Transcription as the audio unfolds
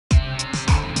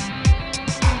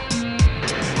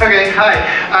Okay, hi.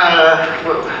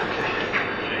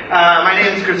 My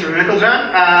name is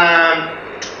Meilklejohn.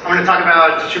 I'm going to talk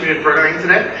about distributed programming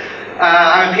today.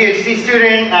 I'm a PhD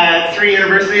student at 3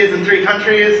 universities in 3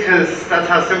 countries, because that's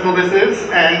how simple this is.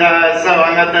 And so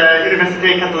I'm at the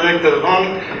Université Catholique de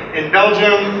Lyon in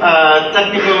Belgium,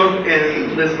 Technico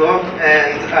in Lisbon,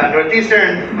 and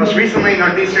Northeastern, most recently,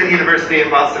 Northeastern University in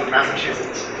Boston,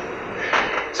 Massachusetts.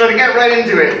 So to get right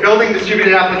into it, building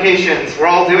distributed applications, we're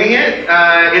all doing it.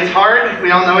 It's hard,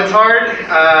 we all know it's hard,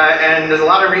 and there's a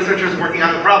lot of researchers working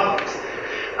on the problems.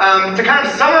 To kind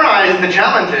of summarize the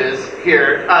challenges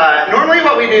here, normally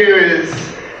what we do is,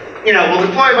 we'll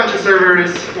deploy a bunch of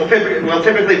servers, we'll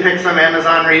typically pick some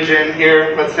Amazon region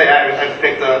here. Let's say I've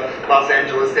picked the Los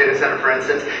Angeles data center, for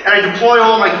instance, and I deploy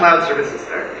all my cloud services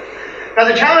there. Now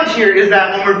the challenge here is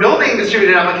that when we're building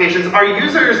distributed applications, our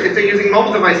users, if they're using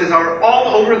mobile devices, are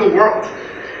all over the world.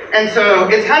 And so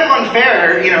it's kind of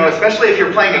unfair, especially if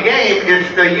you're playing a game,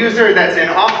 if the user that's in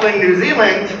Auckland, New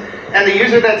Zealand, and the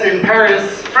user that's in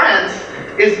Paris, France,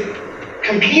 is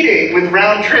competing with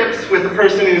round trips with the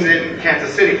person who's in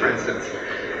Kansas City, for instance.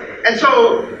 And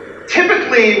so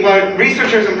typically what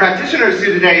researchers and practitioners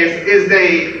do today is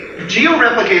they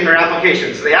geo-replicate their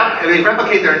applications. So they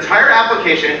replicate their entire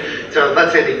application, so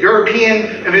let's say the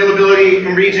European availability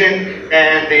region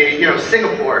and the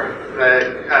Singapore,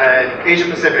 the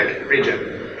Asia-Pacific region.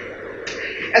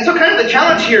 And so kind of the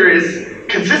challenge here is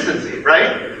consistency,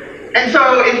 right? And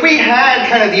so if we had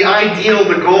kind of the ideal,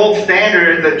 the gold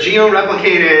standard, the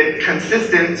geo-replicated,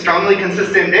 consistent, strongly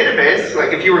consistent database,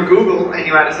 like if you were Google and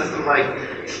you had a system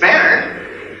like Spanner,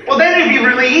 well then it'd be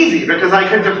really easy, because I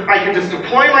could just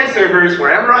deploy my servers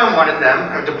wherever I wanted them.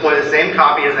 I would deploy the same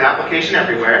copy as the application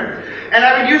everywhere. And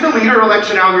I would use a leader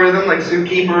election algorithm like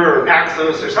Zookeeper or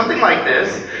Paxos or something like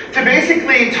this to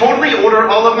basically totally order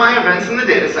all of my events in the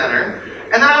data center.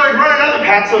 And then I would run another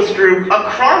Paxos group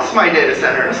across my data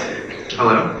centers.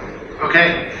 Hello?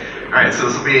 Okay. All right, so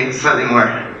this will be slightly more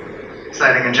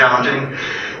exciting and challenging.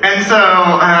 And so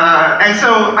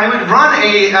I would run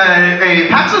a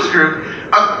Paxos group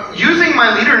using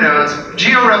my leader nodes,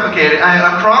 geo-replicated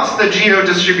across the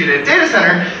geo-distributed data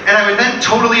center, and I would then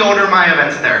totally order my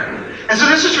events there. And so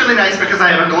this is really nice because I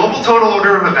have a global total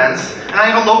order of events, and I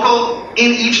have a local,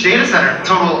 in each data center,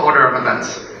 total order of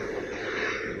events.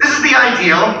 This is the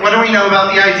ideal. What do we know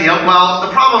about the ideal? Well,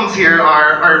 the problems here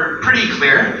are pretty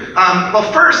clear.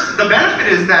 Well, first, the benefit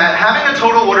is that having a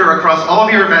total order across all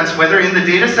of your events, whether in the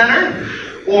data center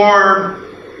or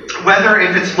whether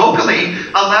if it's locally,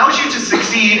 allows you to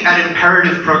succeed at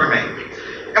imperative programming.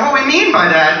 And what we mean by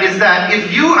that is that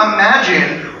if you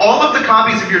imagine all of the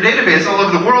copies of your database all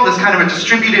over the world as kind of a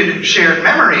distributed shared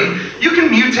memory, you can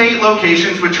mutate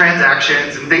locations with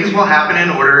transactions and things will happen in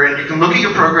order, and you can look at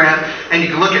your program and you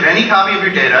can look at any copy of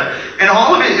your data, and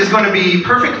all of it is going to be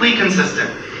perfectly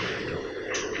consistent.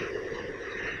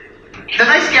 The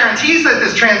nice guarantees that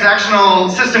this transactional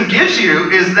system gives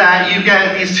you is that you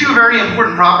get these 2 very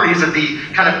important properties of the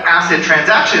kind of ACID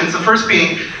transactions. The first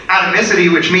being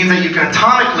atomicity, which means that you can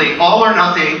atomically, all or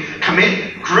nothing,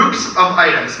 commit groups of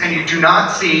items, and you do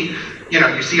not see,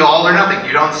 you see all or nothing.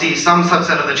 You don't see some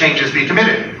subset of the changes be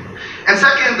committed. And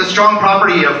second, the strong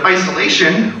property of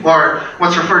isolation, or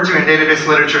what's referred to in database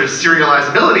literature as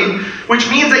serializability, which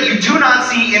means that you do not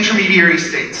see intermediary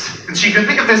states. And so you can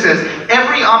think of this as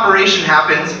every operation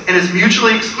happens and is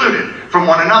mutually excluded from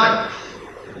one another.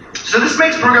 So this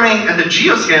makes programming at the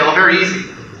geoscale very easy.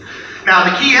 Now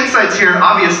the key insights here,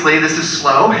 obviously, this is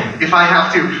slow. If I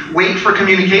have to wait for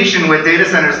communication with data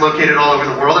centers located all over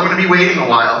the world, I'm going to be waiting a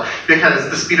while, because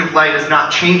the speed of light is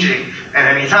not changing at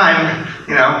any time,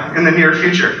 in the near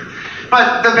future.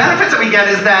 But the benefits that we get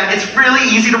is that it's really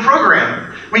easy to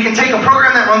program. We can take a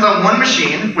program that runs on one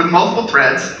machine with multiple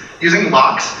threads using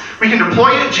locks. We can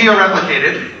deploy it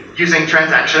geo-replicated using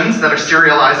transactions that are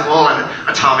serializable and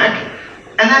atomic.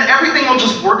 And then everything will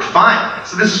just work fine.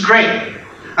 So this is great.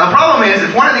 The problem is,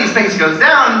 if one of these things goes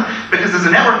down because there's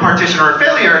a network partition or a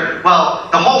failure, well,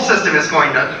 the whole system is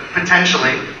going to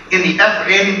potentially,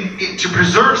 to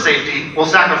preserve safety, will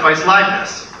sacrifice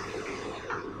liveness.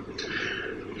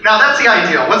 Now that's the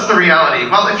ideal. What's the reality?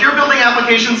 Well, if you're building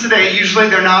applications today, usually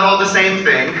they're not all the same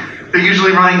thing. They're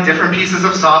usually running different pieces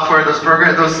of software. Those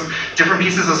different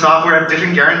pieces of software have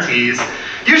different guarantees.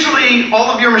 Usually, all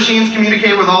of your machines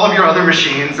communicate with all of your other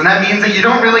machines, and that means that you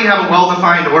don't really have a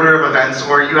well-defined order of events,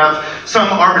 or you have some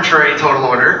arbitrary total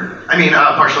order,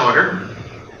 partial order.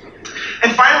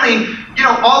 And finally,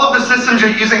 all of the systems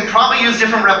you're using probably use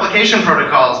different replication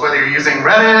protocols, whether you're using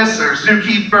Redis or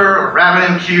Zookeeper or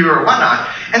RabbitMQ or whatnot.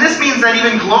 And this means that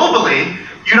even globally,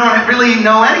 you don't really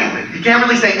know anything. You can't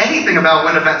really say anything about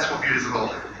when events will be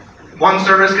visible. One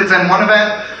service could send one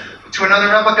event to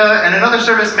another replica, and another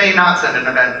service may not send an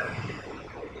event.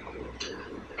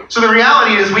 So the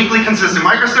reality is weakly consistent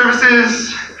microservices.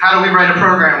 How do we write a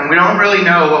program when we don't really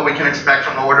know what we can expect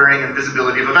from the ordering and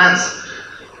visibility of events?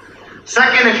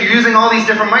 Second, if you're using all these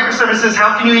different microservices,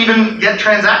 how can you even get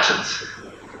transactions?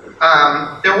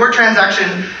 There were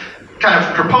transaction kind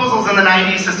of proposals in the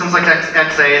 90s, systems like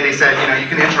XA. They said, you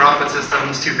can interop with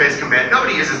systems, two-phase commit.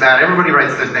 Nobody uses that. Everybody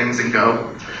writes their things in Go.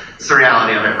 It's the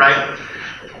reality of it, right?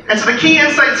 And so the key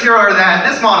insights here are that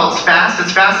this model is fast. It's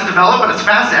fast to develop, but it's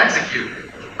fast to execute.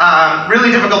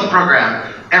 Really difficult to program.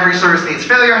 Every service needs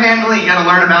failure handling. You got to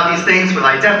learn about these things with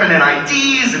indefinite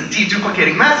IDs and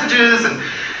deduplicating messages, and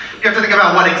you have to think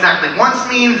about what exactly once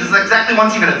means. Is exactly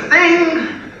once even a thing?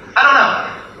 I don't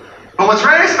know. But what's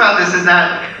very nice about this is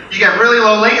that you get really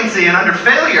low latency, and under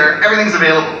failure, everything's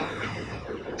available.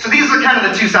 So these are kind of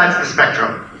the two sides of the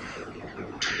spectrum.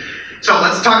 So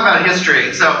let's talk about history.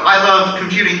 So I love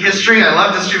computing history. I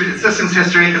love distributed systems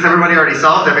history because everybody already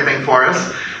solved everything for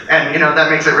us. And that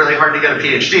makes it really hard to get a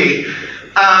PhD.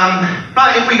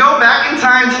 But if we go back in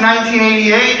time to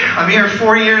 1988, a mere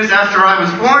 4 years after I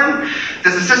was born,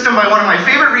 there's a system by one of my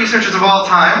favorite researchers of all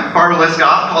time, Barbara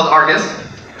Liskov, called Argus.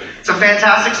 It's a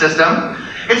fantastic system.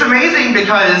 It's amazing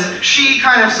because she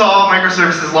kind of saw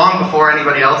microservices long before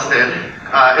anybody else did,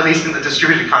 at least in the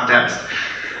distributed context.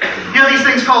 These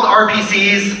things called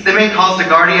RPCs, they make calls to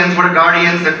guardians. What are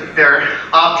guardians? They're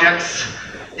objects.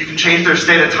 You can change their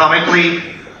state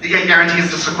atomically. You get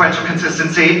guarantees of sequential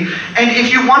consistency. And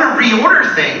if you want to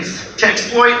reorder things to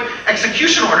exploit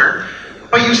execution order,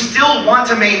 but you still want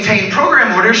to maintain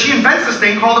program order, she invents this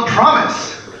thing called a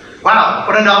promise. Wow,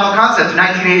 what a novel concept in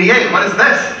 1988. What is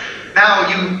this? Now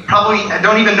you probably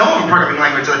don't even know of a programming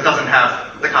language that doesn't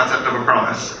have the concept of a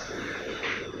promise.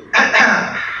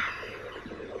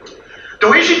 The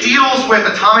way she deals with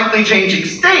atomically changing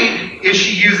state is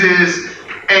she uses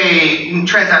a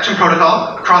transaction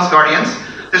protocol across guardians.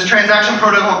 This transaction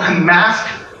protocol can mask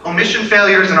omission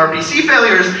failures and RPC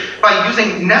failures by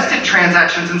using nested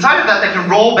transactions inside of that can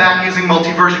roll back using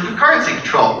multi-version concurrency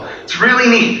control. It's really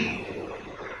neat.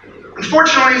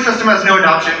 Unfortunately, the system has no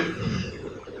adoption.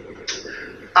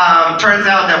 Turns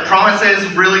out that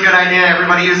promises, really good idea,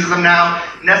 everybody uses them now.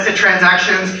 Nested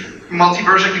transactions,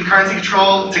 multi-version concurrency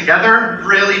control together,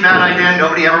 really bad idea,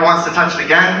 nobody ever wants to touch it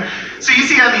again. So you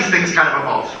see how these things kind of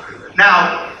evolve.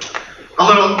 Now, a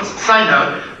little side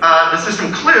note, the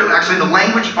system Clue, actually the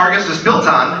language Argus was built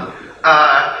on,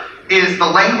 is the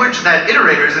language that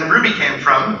iterators in Ruby came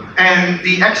from, and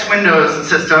the X Windows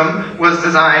system was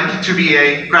designed to be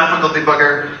a graphical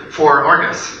debugger for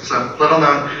Argus. So, little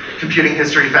known computing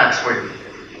history facts for you.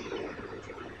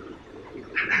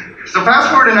 So fast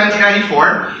forward to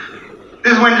 1994,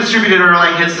 this is when distributed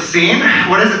Erlang hits the scene.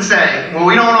 What does it say? Well,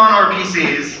 we don't want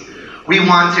RPCs. We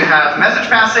want to have message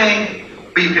passing,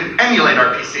 but you can emulate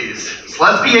RPCs. So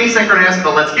let's be asynchronous,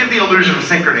 but let's give the illusion of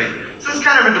synchrony. So this is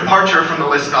kind of a departure from the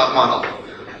Liskov model.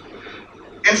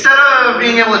 Instead of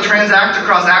being able to transact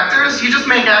across actors, you just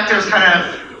make actors kind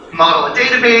of model a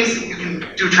database. You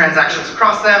can do transactions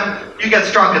across them. You get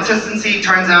strong consistency.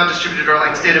 Turns out distributed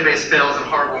Erlang's database fails in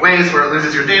horrible ways where it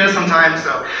loses your data sometimes,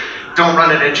 so don't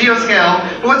run it at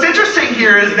geoscale. But what's interesting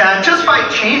here is that just by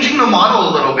changing the model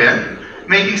a little bit,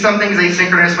 making some things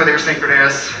asynchronous where they're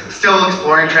synchronous, still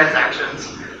exploring transactions,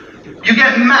 you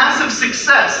get massive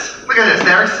success. Look at this,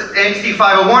 the AXD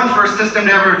 501, first system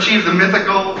to ever achieve the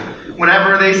mythical,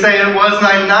 whatever they say it was,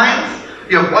 99.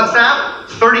 You have WhatsApp,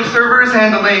 30 servers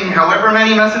handling however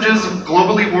many messages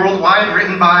globally, worldwide,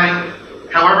 written by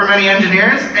however many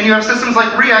engineers, and you have systems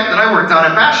like React that I worked on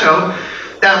at Basho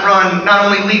that run not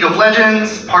only League of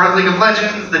Legends, part of League of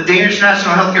Legends, the Danish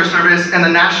National Healthcare Service, and the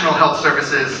National Health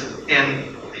Services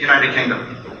in the United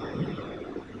Kingdom.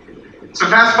 So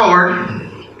fast forward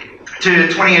to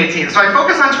 2018. So I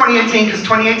focus on 2018 because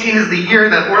 2018 is the year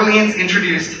that Orleans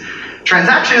introduced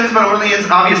transactions, but Orleans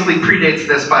obviously predates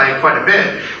this by quite a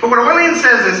bit. But what Orleans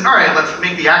says is, all right, let's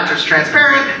make the actors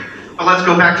transparent, but let's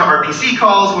go back to RPC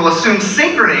calls. We'll assume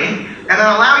synchrony, and then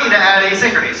allow you to add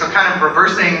asynchrony. So kind of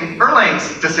reversing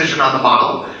Erlang's decision on the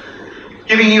model,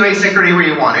 giving you asynchrony where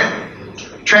you want it.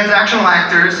 Transactional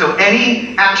actors, so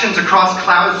any actions across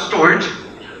cloud storage,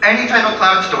 any type of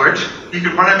cloud storage, you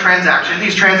could run a transaction.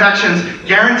 These transactions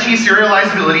guarantee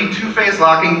serializability, two-phase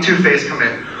locking, two-phase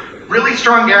commit. Really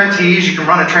strong guarantees. You can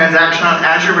run a transaction on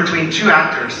Azure between two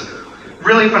actors.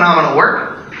 Really phenomenal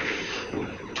work.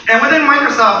 And within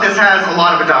Microsoft, this has a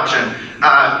lot of adoption,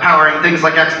 powering things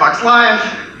like Xbox Live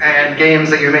and games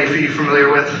that you may be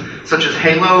familiar with, such as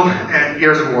Halo and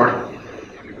Gears of War.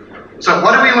 So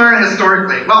what do we learn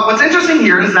historically? Well, what's interesting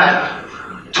here is that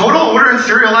Total order and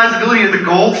serializability are the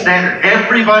gold standard.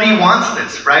 Everybody wants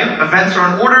this, right? Events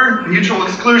are in order, mutual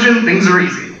exclusion, things are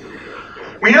easy.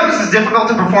 We know this is difficult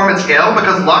to perform at scale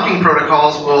because locking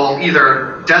protocols will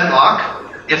either deadlock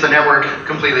if the network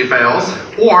completely fails,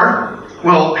 or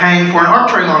will hang for an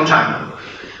arbitrary long time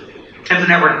if the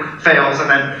network fails and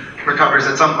then recovers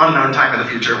at some unknown time in the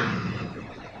future.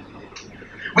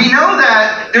 We know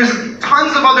that there's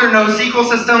tons of other NoSQL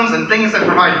systems and things that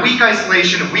provide weak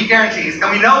isolation and weak guarantees,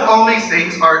 and we know all these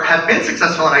things have been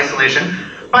successful in isolation,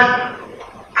 but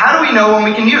how do we know when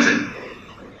we can use it?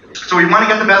 So we want to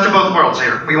get the best of both worlds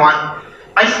here. We want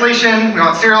isolation, we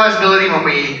want serializability when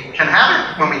we can have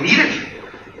it, when we need it,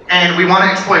 and we want to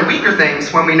exploit weaker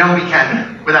things when we know we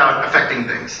can without affecting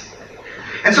things.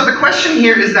 And so the question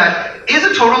here is that, is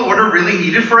a total order really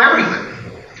needed for everything?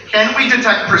 Can we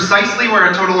detect precisely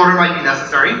where a total order might be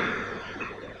necessary?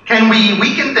 Can we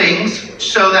weaken things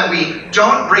so that we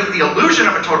don't break the illusion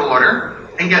of a total order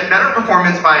and get better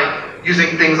performance by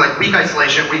using things like weak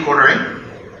isolation, weak ordering?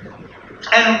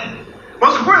 And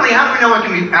most importantly, how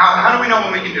do we know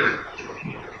when we can do it?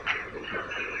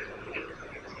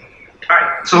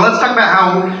 Alright, so let's talk about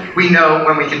how we know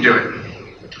when we can do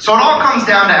it. So it all comes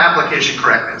down to application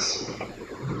correctness.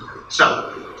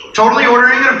 So, totally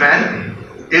ordering an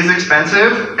event is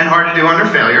expensive and hard to do under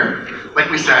failure, like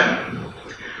we said.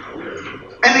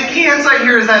 And the key insight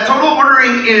here is that total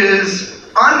ordering is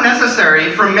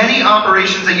unnecessary for many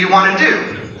operations that you want to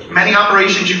do. Many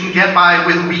operations you can get by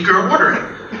with weaker ordering.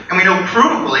 And we know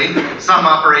provably some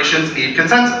operations need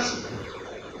consensus.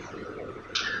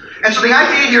 And so the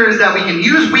idea here is that we can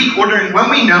use weak ordering when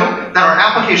we know that our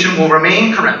application will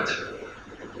remain correct.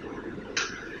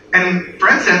 And for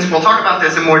instance, we'll talk about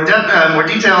this in more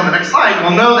detail in the next slide.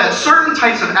 We'll know that certain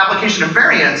types of application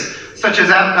invariants, such as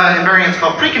invariants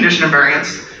called precondition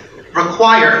invariants,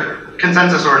 require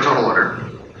consensus or a total order.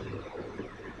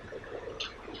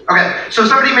 Okay, so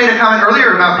somebody made a comment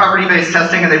earlier about property-based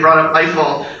testing, and they brought up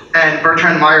Eiffel and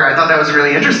Bertrand Meyer. I thought that was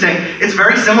really interesting. It's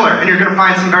very similar, and you're going to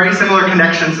find some very similar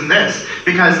connections in this,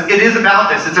 because it is about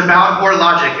this. It's about OR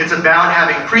logic. It's about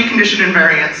having preconditions,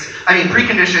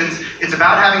 it's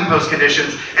about having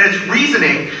postconditions, and it's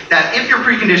reasoning that if your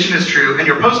precondition is true and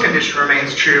your postcondition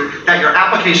remains true, that your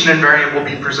application invariant will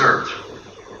be preserved.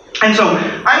 And so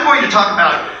I'm going to talk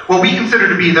about what we consider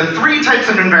to be the three types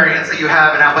of invariants that you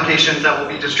have in applications that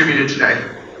will be distributed today.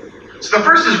 So the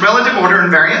first is relative order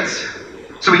invariants.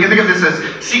 So we can think of this as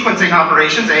sequencing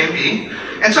operations, A and B.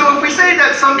 And so if we say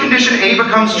that some condition A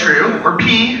becomes true, or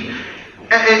P,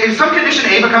 if some condition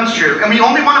A becomes true, and we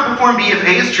only want to perform B if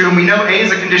A is true, and we know A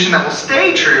is a condition that will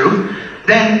stay true,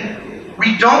 then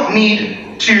we don't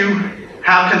need to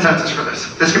have consensus for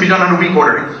this. This can be done under weak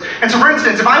ordering. And so for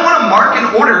instance, if I want to mark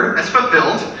an order as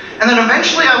fulfilled, and then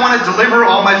eventually I want to deliver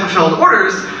all my fulfilled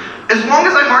orders, as long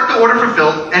as I mark the order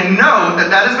fulfilled and know that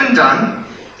that has been done,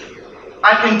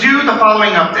 I can do the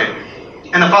following update.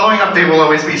 And the following update will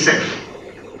always be safe.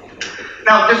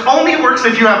 Now, this only works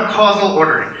if you have causal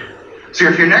ordering. So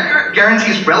if your network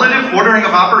guarantees relative ordering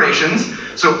of operations,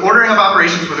 so ordering of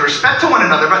operations with respect to one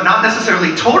another, but not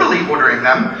necessarily totally ordering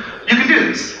them, you can do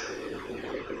this.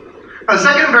 Now, the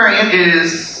second invariant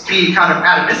is the kind of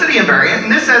atomicity invariant,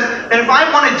 and this says that if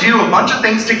I want to do a bunch of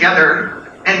things together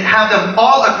and have them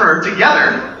all occur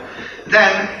together,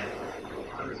 then,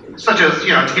 such as,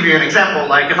 to give you an example,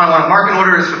 like if I want to mark an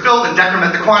order as fulfilled and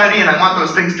decrement the quantity and I want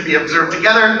those things to be observed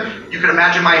together, you can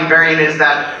imagine my invariant is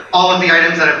that all of the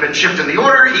items that have been shipped in the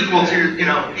order equal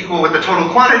with the total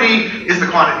quantity is the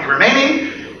quantity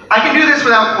remaining. I can do this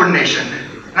without coordination.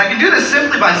 And I can do this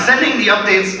simply by sending the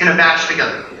updates in a batch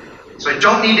together. So I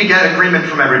don't need to get agreement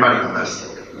from everybody on this.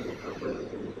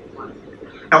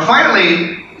 Now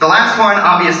finally, the last one,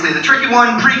 obviously the tricky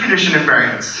one, precondition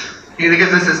invariance. You can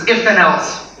think of this as if then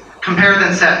else. Compare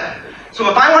then set. So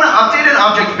if I want to update an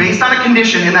object based on a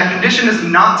condition and that condition is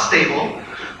not stable,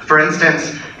 for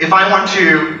instance, if I want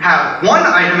to have one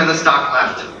item in the stock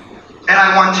left, and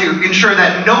I want to ensure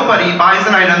that nobody buys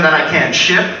an item that I can't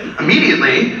ship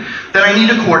immediately, then I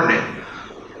need to coordinate.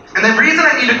 And the reason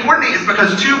I need to coordinate is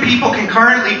because two people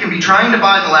concurrently can be trying to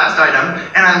buy the last item,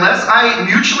 and unless I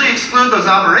mutually exclude those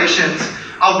operations,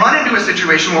 I'll run into a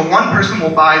situation where one person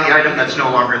will buy the item that's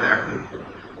no longer there.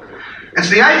 And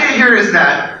so the idea here is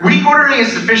that weak ordering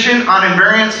is sufficient on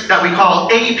invariants that we call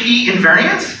AP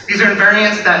invariants. These are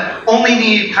invariants that only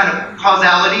need kind of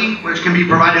causality, which can be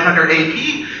provided under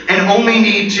AP, and only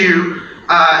need to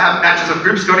have matches of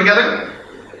groups go together.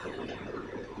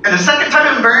 And the second type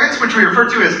of invariants, which we refer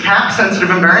to as cap-sensitive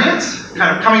invariants,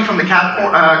 kind of coming from the cap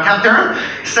theorem,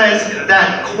 says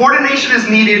that coordination is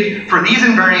needed for these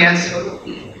invariants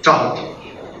to hold.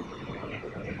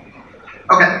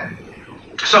 Okay.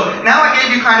 So now I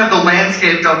gave you kind of the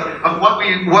landscape of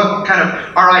what kind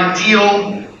of our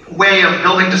ideal way of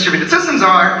building distributed systems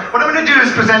are. What I'm going to do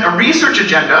is present a research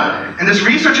agenda, and this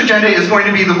research agenda is going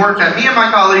to be the work that me and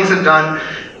my colleagues have done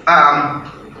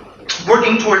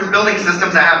working towards building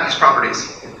systems that have these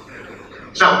properties.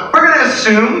 So we're going to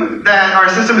assume that our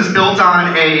system is built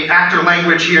on a actor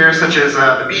language here, such as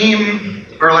Beam,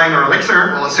 Erlang, or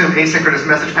Elixir. We'll assume asynchronous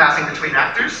message passing between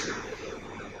actors.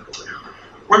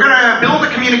 We're going to build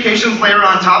a communications layer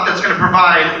on top that's going to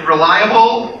provide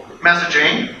reliable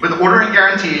messaging with ordering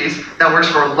guarantees that works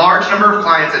for a large number of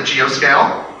clients at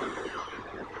geoscale.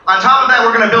 On top of that,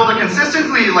 we're going to build a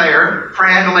consistency layer for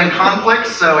handling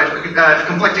conflicts. So if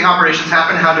conflicting operations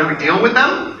happen, how do we deal with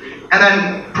them? And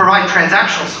then provide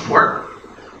transactional support.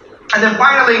 And then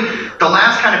finally, the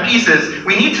last kind of piece is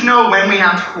we need to know when we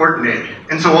have to coordinate.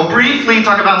 And so we'll briefly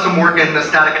talk about some work in the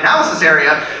static analysis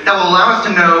area that will allow us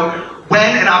to know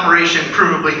when an operation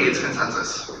provably needs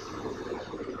consensus.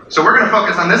 So we're going to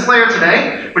focus on this layer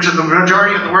today, which is the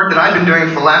majority of the work that I've been doing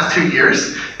for the last 2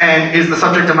 years, and is the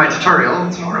subject of my tutorial.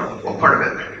 It's more of a part of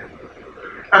it.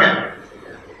 Okay.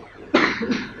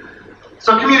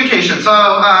 So communication. So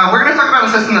we're going to talk about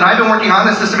a system that I've been working on.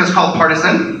 This system is called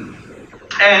Partisan.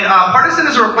 And Partisan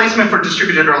is a replacement for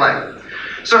distributed Erlang.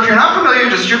 So if you're not familiar,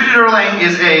 distributed Erlang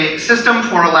is a system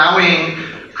for allowing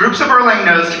groups of Erlang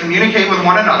nodes to communicate with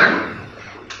one another.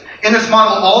 In this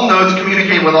model, all nodes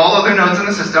communicate with all other nodes in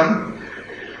the system.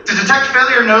 To detect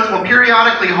failure, nodes will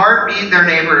periodically heartbeat their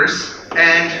neighbors,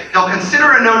 and they'll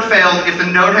consider a node failed if the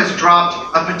node has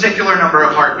dropped a particular number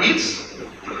of heartbeats.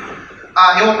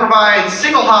 It will provide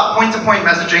single-hop point-to-point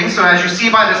messaging, so as you see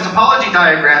by this topology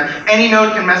diagram, any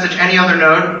node can message any other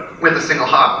node with a single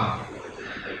hop.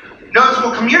 Nodes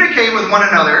will communicate with one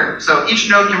another, so each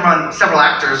node can run several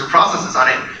actors or processes on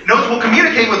it. Nodes will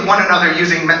communicate with one another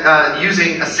using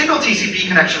a single TCP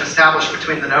connection established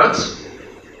between the nodes.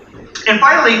 And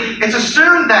finally, it's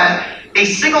assumed that a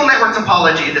single network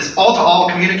topology, this all-to-all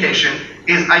communication,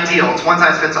 is ideal. It's one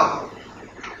size fits all.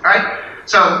 All right?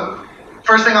 So,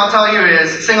 first thing I'll tell you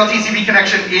is single TCP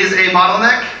connection is a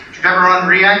bottleneck. If you've ever run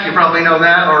React, you probably know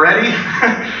that already.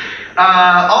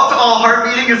 All-to-all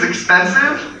heartbeating is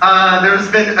expensive. There's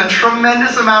been a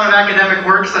tremendous amount of academic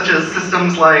work, such as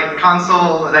systems like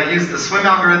Console that use the swim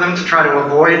algorithm to try to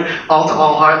avoid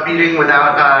all-to-all heartbeating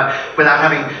without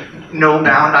having no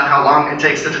bound on how long it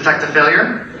takes to detect a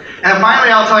failure. And then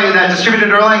finally, I'll tell you that distributed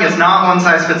Erlang is not one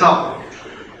size fits all.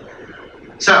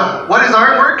 So, what is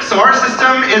our work? So our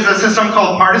system is a system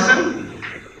called Partisan.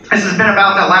 This has been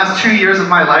about the last 2 years of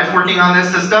my life working on this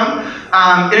system.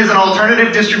 It is an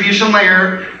alternative distribution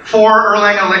layer for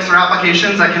Erlang and Elixir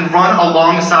applications that can run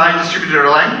alongside distributed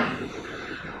Erlang.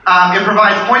 It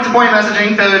provides point-to-point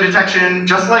messaging, failure detection,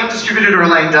 just like distributed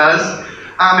Erlang does.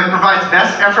 It provides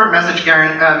best effort message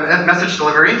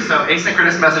delivery, so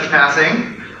asynchronous message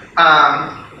passing.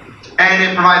 And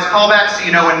it provides callbacks so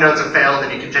you know when nodes have failed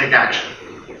and you can take action.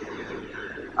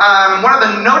 One of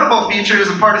the notable features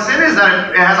of Partisan is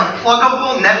that it has a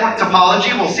pluggable network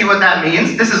topology. We'll see what that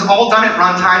means. This is all done at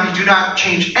runtime. You do not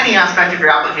change any aspect of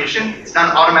your application. It's done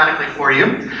automatically for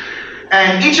you.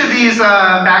 And each of these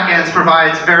backends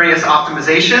provides various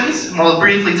optimizations. We'll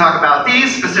briefly talk about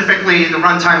these. Specifically, the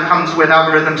runtime comes with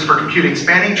algorithms for computing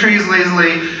spanning trees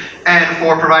lazily and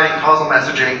for providing causal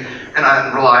messaging and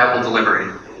unreliable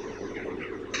delivery.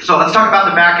 So let's talk about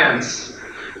the backends.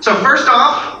 So first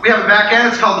off, we have a backend.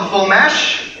 It's called the full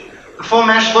mesh. The full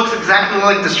mesh looks exactly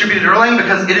like distributed Erlang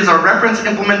because it is our reference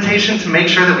implementation to make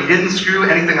sure that we didn't screw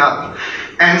anything up.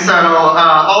 And so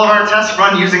all of our tests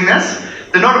run using this.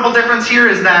 The notable difference here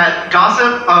is that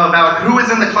gossip about who is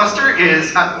in the cluster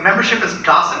is, membership is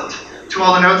gossiped to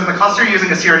all the nodes in the cluster using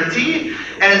a CRDT.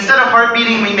 And instead of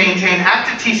heartbeating, we maintain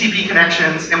active TCP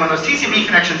connections. And when those TCP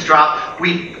connections drop,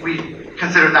 we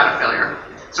consider that a failure.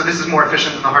 So this is more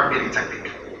efficient than the heartbeating technique.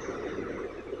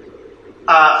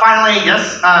 Finally,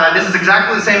 yes, this is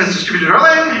exactly the same as distributed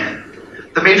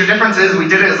Erlang. The major difference is we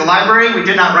did it as a library. We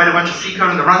did not write a bunch of C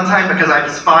code in the runtime because I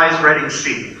despise writing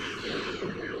C.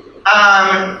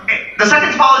 The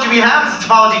second topology we have is a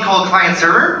topology called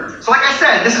client-server. So like I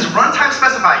said, this is runtime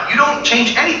specified. You don't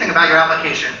change anything about your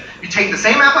application. You take the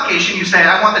same application, you say,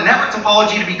 I want the network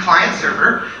topology to be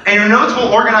client-server, and your nodes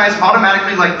will organize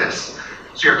automatically like this.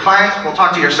 So your clients will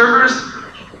talk to your servers,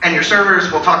 and your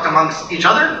servers will talk amongst each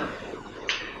other.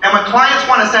 And when clients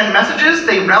want to send messages,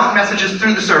 they route messages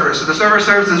through the server. So the server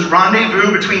serves as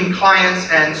rendezvous between clients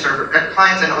and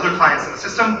other clients in the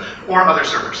system or other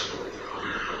servers.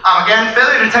 Again,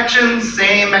 failure detection,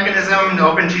 same mechanism,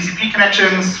 no open TCP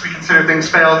connections. We consider things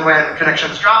failed when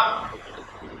connections drop.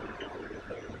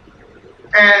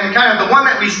 And kind of the one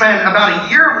that we spent about a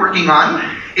year working on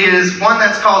is one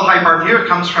that's called HyperView. It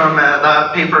comes from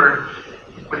the paper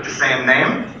with the same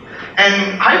name.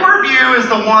 And HyperView is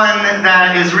the one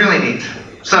that is really neat.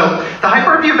 So the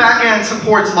HyperView backend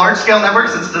supports large-scale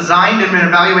networks. It's designed and been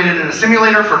evaluated in a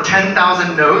simulator for 10,000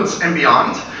 nodes and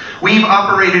beyond. We've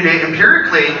operated it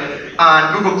empirically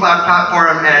on Google Cloud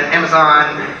Platform and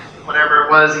Amazon, whatever it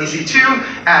was, EC2,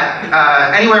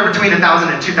 at anywhere between 1,000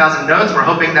 and 2,000 nodes. We're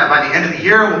hoping that by the end of the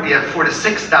year, we'll be at 4,000 to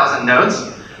 6,000 nodes.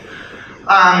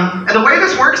 And the way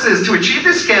this works is, to achieve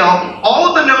this scale, all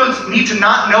of the nodes need to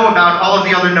not know about all of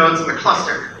the other nodes in the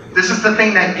cluster. This is the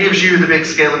thing that gives you the big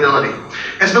scalability.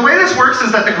 And so the way this works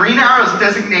is that the green arrows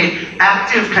designate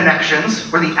active connections,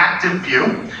 or the active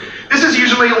view. This is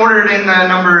usually ordered in the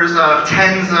numbers of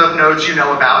tens of nodes you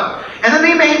know about. And then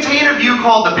they maintain a view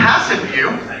called the passive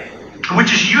view,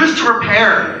 which is used to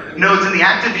repair nodes in the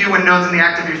active view when nodes in the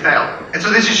active view fail. And so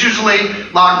this is usually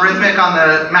logarithmic on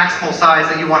the maximal size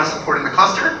that you want to support in the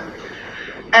cluster.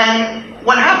 And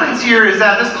what happens here is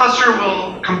that this cluster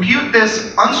will compute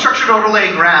this unstructured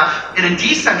overlay graph in a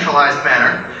decentralized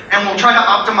manner, and will try to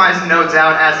optimize nodes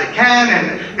out as it can,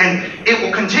 and it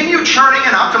will continue churning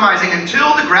and optimizing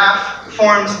until the graph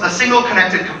forms a single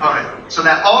connected component, so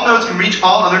that all nodes can reach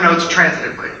all other nodes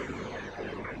transitively.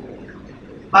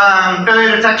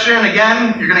 Failure detection,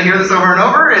 again, you're going to hear this over and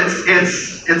over.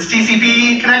 It's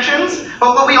TCP connections.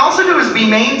 But what we also do is we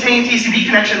maintain TCP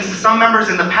connections to some members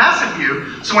in the passive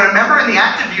view. So when a member in the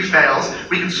active view fails,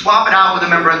 we can swap it out with a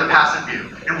member in the passive view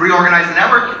and reorganize the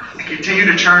network and continue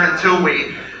to churn until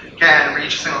we can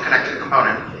reach a single connected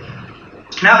component.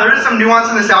 Now there is some nuance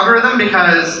in this algorithm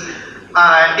because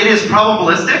it is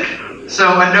probabilistic.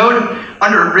 So a node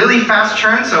under really fast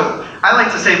churn, so I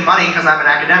like to save money because I'm an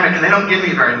academic and they don't give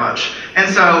me very much. And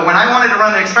so when I wanted to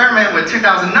run an experiment with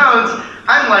 2,000 nodes,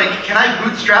 I'm like, can I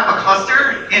bootstrap a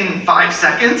cluster in 5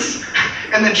 seconds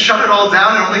and then shut it all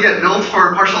down and only get billed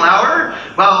for a partial hour?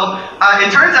 Well,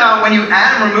 it turns out when you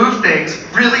add and remove things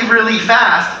really, really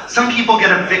fast, some people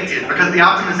get evicted because the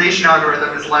optimization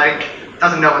algorithm is like,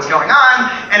 doesn't know what's going on,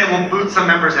 and it will boot some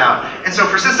members out. And so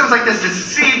for systems like this to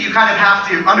succeed, you kind of have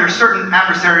to, under certain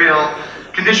adversarial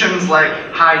conditions like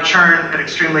high churn at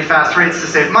extremely fast rates to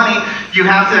save money, you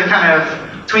have to kind of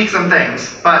tweak some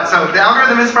things. But so the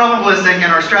algorithm is probabilistic,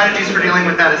 and our strategies for dealing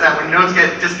with that is that when nodes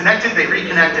get disconnected, they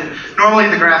reconnect, and normally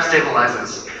the graph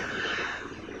stabilizes.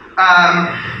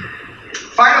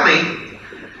 Finally,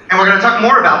 and we're going to talk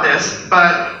more about this,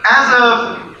 but as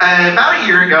of about a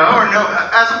year ago, or no,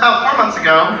 as of about 4 months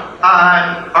ago,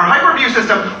 our HyperView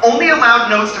system only allowed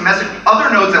nodes to message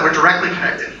other nodes that were directly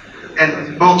connected.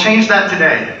 And we'll change that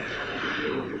today.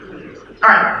 All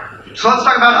right, so let's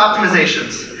talk about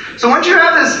optimizations. So once you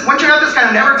have this kind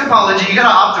of network topology, you got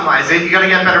to optimize it. You got to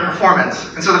get better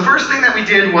performance. And so the first thing that we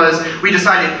did was we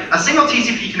decided a single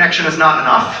TCP connection is not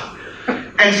enough.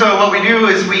 And so what we do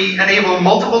is we enable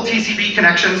multiple TCP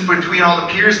connections between all the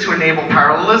peers to enable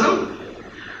parallelism.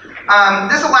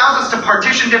 This allows us to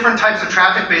partition different types of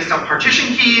traffic based on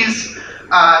partition keys.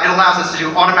 It allows us to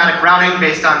do automatic routing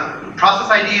based on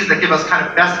process IDs that give us kind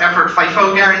of best effort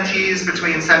FIFO guarantees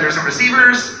between senders and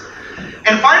receivers.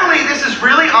 And finally, this is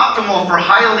really optimal for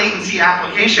high latency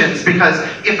applications, because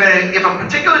if a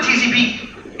particular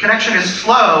TCP connection is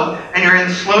slow and you're in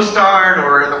slow start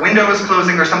or the window is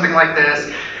closing or something like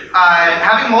this,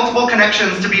 having multiple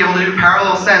connections to be able to do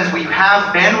parallel sends where you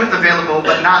have bandwidth available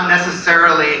but not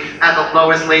necessarily at the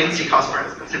lowest latency cost, for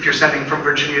instance, if you're sending from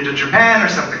Virginia to Japan or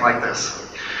something like this.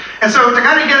 And so to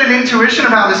kind of get an intuition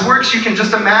of how this works, you can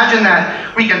just imagine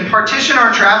that we can partition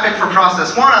our traffic for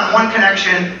process 1 on one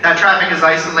connection. That traffic is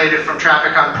isolated from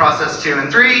traffic on process 2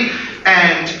 and 3,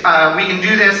 and we can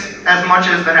do this as much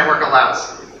as the network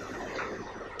allows.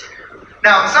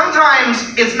 Now,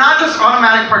 sometimes it's not just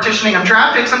automatic partitioning of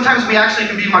traffic. Sometimes we actually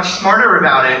can be much smarter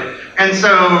about it. And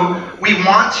so we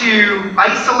want to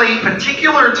isolate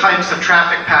particular types of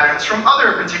traffic patterns from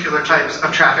other particular types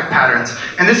of traffic patterns.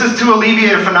 And this is to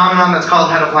alleviate a phenomenon that's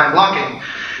called head-of-line blocking.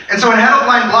 And so in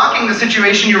head-of-line blocking, the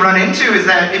situation you run into is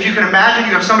that if you can imagine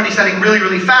you have somebody sending really,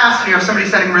 really fast and you have somebody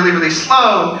sending really, really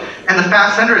slow, and the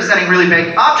fast sender is sending really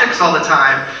big objects all the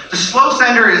time, the slow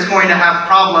sender is going to have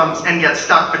problems and get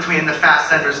stuck between the fast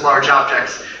sender's large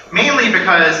objects. Mainly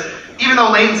because even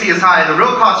though latency is high, the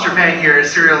real cost you're paying here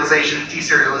is serialization and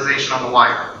deserialization on the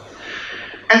wire.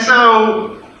 And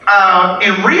so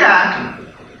in React,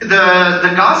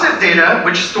 the gossip data,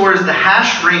 which stores the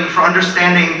hash ring for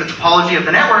understanding the topology of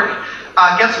the network,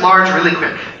 gets large really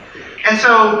quick. And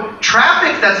so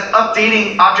traffic that's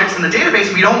updating objects in the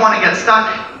database, we don't want to get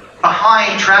stuck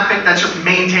behind traffic that's just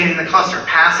maintaining the cluster,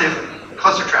 passive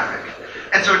cluster traffic.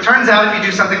 And so it turns out if you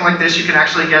do something like this, you can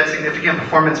actually get significant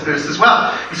performance boosts as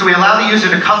well. And so we allow the user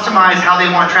to customize how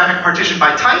they want traffic partitioned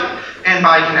by type and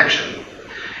by connection.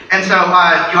 And so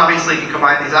you obviously can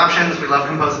combine these options. We love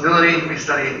composability. We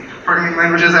study programming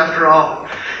languages after all.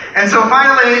 And so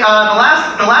finally, the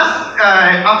last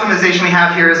optimization we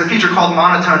have here is a feature called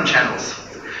monotone channels.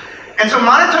 And so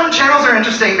monotone channels are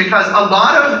interesting because a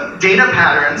lot of data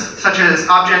patterns, such as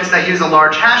objects that use a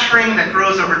large hash string that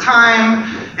grows over time,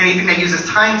 anything that uses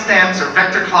timestamps or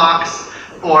vector clocks,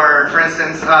 or for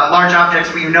instance, large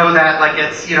objects where you know that like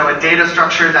it's a data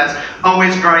structure that's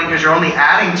always growing because you're only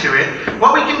adding to it.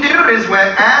 What we can do is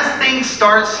as things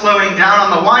start slowing down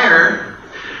on the wire,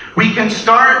 we can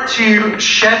start to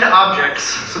shed objects.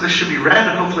 So this should be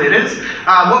red, hopefully it is.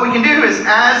 What we can do is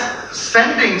as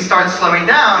sending starts slowing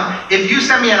down, if you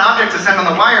send me an object to send on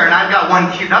the wire and I've got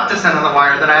one queued up to send on the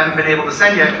wire that I haven't been able to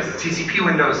send yet because the TCP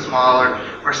window is small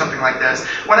or something like this,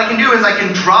 what I can do is I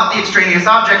can drop the extraneous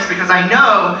objects because I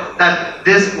know that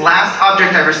this last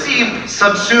object I received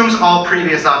subsumes all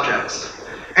previous objects.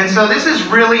 And so this is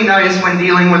really nice when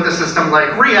dealing with a system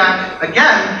like React,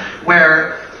 again,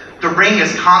 where the ring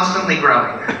is constantly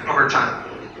growing over time.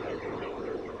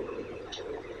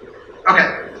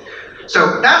 Okay,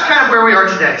 so that's kind of where we are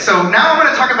today. So now I'm going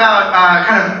to talk about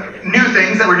kind of new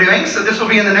things that we're doing. So this will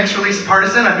be in the next release of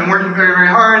Partisan. I've been working very, very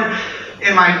hard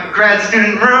in my grad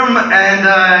student room, and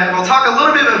we'll talk a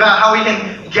little bit about how we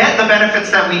can get the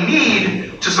benefits that we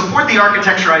need to support the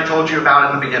architecture I told you about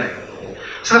in the beginning.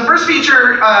 So the first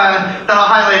feature that I'll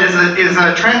highlight is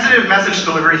a transitive message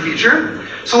delivery feature.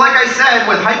 So like I said,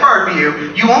 with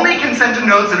HyperRPU, you only consent to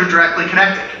nodes that are directly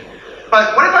connected.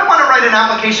 But what if I want to write an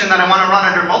application that I want to run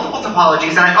under multiple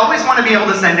topologies, and I always want to be able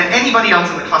to send to anybody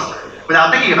else in the cluster without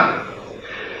thinking about it?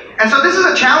 And so this is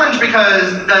a challenge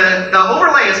because the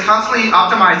overlay is constantly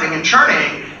optimizing and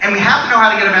churning, and we have to know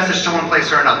how to get a message to one place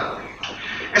or another.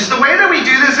 And so the way that we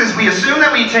do this is we assume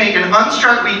that we take our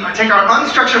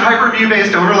unstructured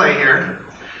Hyper-View-based overlay here,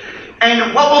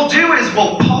 and what we'll do is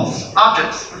we'll pulse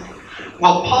objects.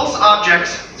 We'll pulse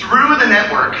objects through the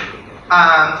network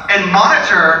and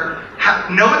monitor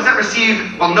nodes that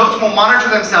receive, nodes will monitor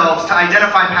themselves to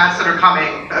identify paths that are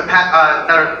coming,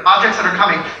 objects that are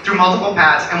coming through multiple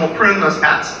paths, and we'll prune those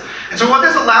paths. And so what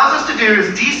this allows us to do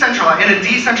is decentralize, in a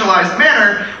decentralized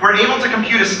manner, we're able to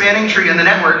compute a spanning tree in the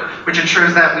network, which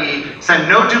ensures that we send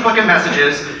no duplicate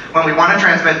messages when we want to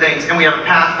transmit things, and we have a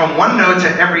path from one node to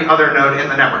every other node in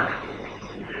the network.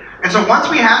 And so once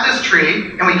we have this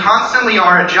tree, and we constantly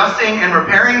are adjusting and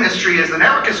repairing this tree as the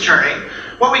network is churning,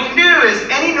 what we can do is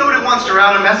any node that wants to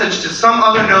route a message to some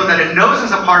other node that it knows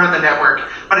is a part of the network,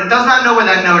 but it does not know where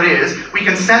that node is, we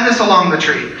can send this along the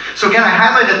tree. So again, I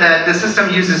highlighted that the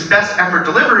system uses best effort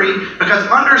delivery because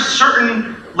under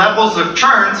certain levels of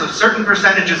churn, so certain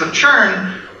percentages of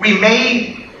churn, we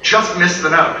may just miss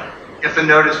the node. If the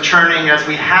node is churning as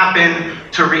we happen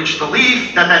to reach the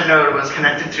leaf that node was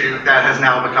connected to that has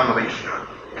now become a leaf node.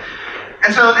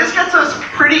 And so this gets us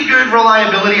pretty good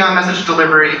reliability on message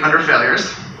delivery under failures.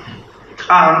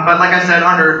 But like I said,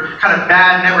 under kind of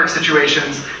bad network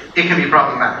situations, it can be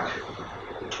problematic.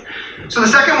 So the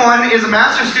second one is a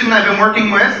master's student I've been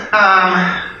working with,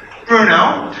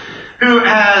 Bruno, who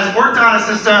has worked on a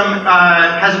system,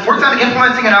 has worked on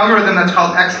implementing an algorithm that's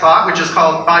called XBot, which is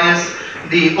called bias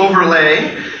the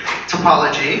overlay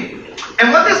topology.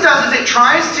 And what this does is it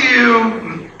tries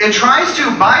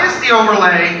to bias the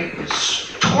overlay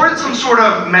towards some sort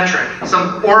of metric,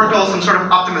 some oracle, some sort of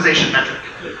optimization metric.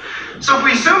 So if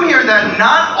we assume here that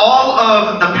not all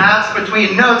of the paths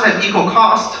between nodes have equal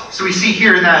cost, so we see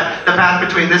here that the path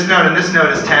between this node and this node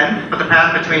is 10, but the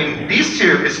path between these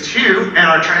two is 2, and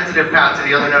our transitive path to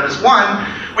the other node is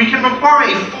 1, we can perform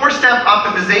a 4-step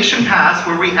optimization pass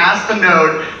where we ask the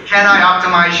node, can I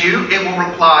optimize you? It will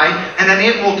reply, and then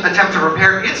it will attempt to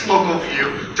repair its local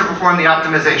view to perform the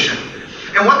optimization.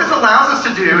 And what this allows us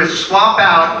to do is swap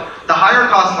out the higher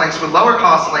cost links with lower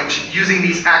cost links using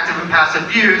these active and passive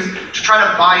views to try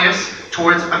to bias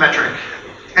towards a metric.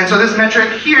 And so this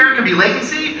metric here could be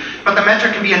latency, but the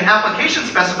metric can be an application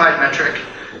specified metric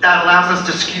that allows us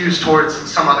to skew towards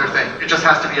some other thing. It just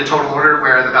has to be a total order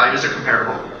where the values are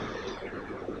comparable.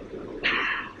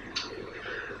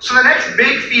 So the next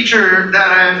big feature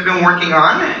that I've been working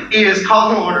on is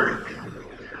causal ordering.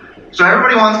 So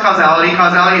everybody wants causality.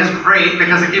 Causality is great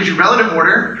because it gives you relative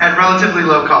order at relatively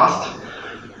low cost.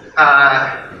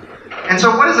 And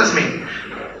so what does this mean?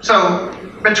 So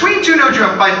between two nodes you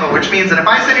have FIFO, which means that if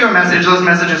I send you a message, those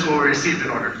messages will be received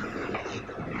in order.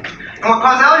 And what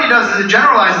causality does is it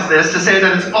generalizes this to say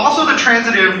that it's also the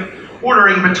transitive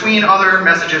ordering between other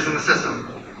messages in the system.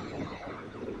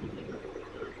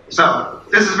 So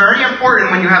this is very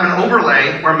important when you have an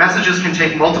overlay where messages can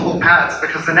take multiple paths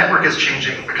because the network is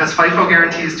changing, because FIFO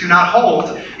guarantees do not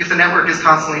hold if the network is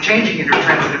constantly changing and you're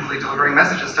transitively delivering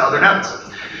messages to other nodes.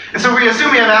 And so we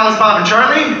assume we have Alice, Bob, and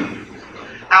Charlie.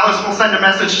 Alice will send a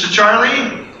message to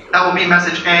Charlie. That will be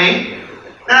message A.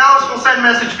 Then Alice will send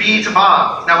message B to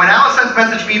Bob. Now when Alice sends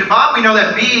message B to Bob, we know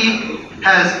that B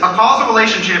has a causal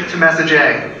relationship to message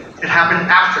A. It happened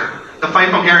after. The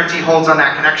FIFO guarantee holds on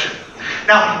that connection.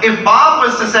 Now, if Bob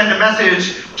was to send a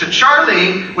message to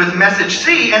Charlie with message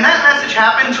C, and that message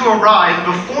happened to arrive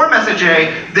before message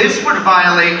A, this would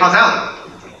violate causality.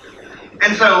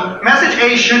 And so, message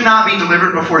A should not be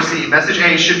delivered before C. Message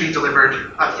A should be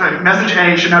delivered, message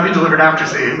A should not be delivered after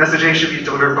C. Message A should be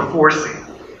delivered before C.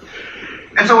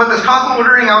 And so what this causal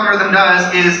ordering algorithm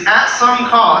does is, at some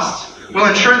cost, will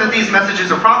ensure that these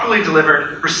messages are properly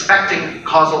delivered, respecting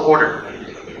causal order.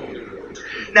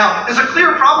 Now, there's a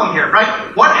clear problem here,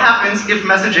 right? What happens if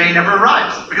message A never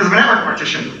arrives because of a network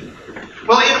partition?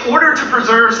 Well, in order to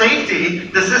preserve safety,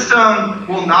 the system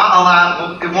will not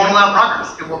allow, it won't allow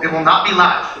progress. It will not be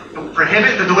live. It will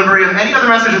prohibit the delivery of any other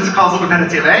message that's a causal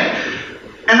dependency of A,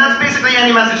 and that's basically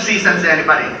any message C sends to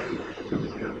anybody.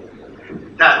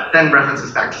 That then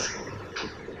references back to C.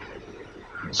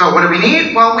 So what do we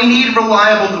need? Well, we need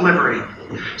reliable delivery.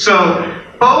 So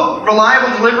both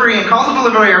reliable delivery and causal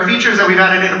delivery are features that we've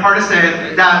added into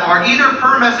Partisan that are either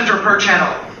per message or per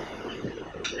channel.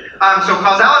 So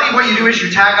causality, what you do is you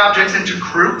tag objects into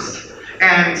groups,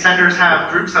 and senders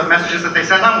have groups of messages that they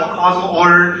send on. We'll causal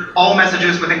order all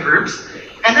messages within groups.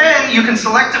 And then you can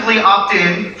selectively opt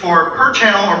in for per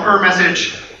channel or per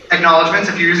message acknowledgements.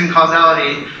 If you're using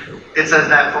causality, it says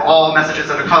that for all messages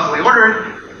that are causally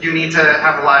ordered, you need to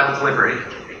have reliable delivery.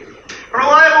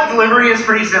 Reliable delivery is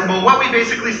pretty simple. What we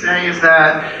basically say is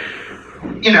that,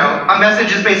 you know, a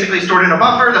message is basically stored in a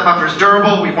buffer. The buffer is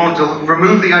durable. We won't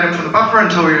remove the item from the buffer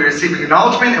until we receive an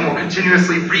acknowledgement, and we'll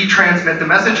continuously retransmit the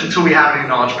message until we have an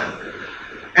acknowledgement.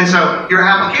 And so your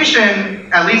application,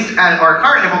 at least at our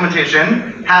current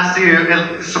implementation, has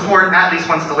to support at least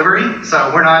once delivery.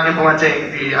 So we're not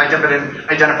implementing the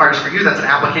identifiers for you. That's an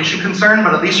application concern,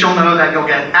 but at least you'll know that you'll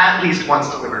get at least once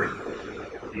delivery.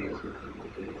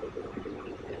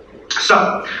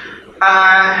 So,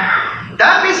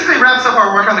 that basically wraps up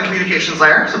our work on the communications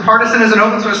layer. So Partisan is an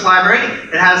open source library.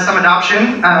 It has some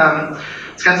adoption.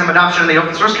 It's got some adoption in the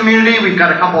open source community. We've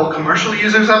got a couple of commercial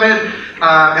users of it.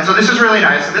 And so this is really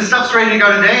nice. So this stuff's ready to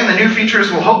go today, and the new features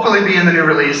will hopefully be in the new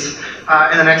release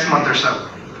in the next month or so,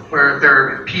 where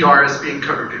their PR is being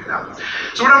code reviewed now.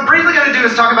 So what I'm briefly going to do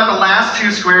is talk about the last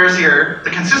two squares here, the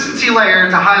consistency layer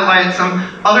to highlight some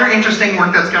other interesting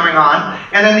work that's going on,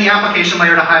 and then the application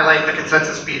layer to highlight the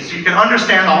consensus piece. So you can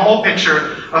understand the whole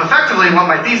picture of effectively what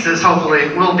my thesis,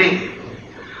 hopefully, will be.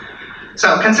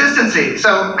 So consistency.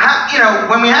 So you know,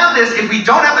 when we have this, if we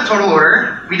don't have the total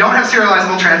order, we don't have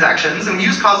serializable transactions, and we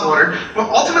use causal order, we're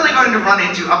ultimately going to run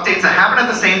into updates that happen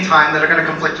at the same time that are going to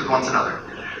conflict with one another.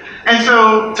 And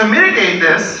so to mitigate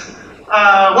this,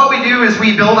 what we do is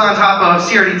we build on top of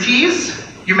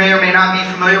CRDTs. You may or may not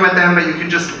be familiar with them, but you can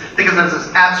just think of them as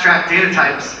abstract data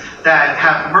types that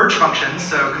have merge functions,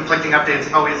 so conflicting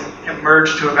updates always can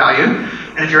merge to a value.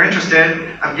 And if you're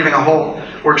interested, I'm giving a whole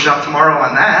workshop tomorrow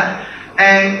on that.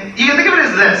 And you can think of it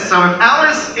as this. So if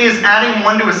Alice is adding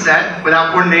one to a set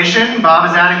without coordination, Bob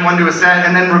is adding one to a set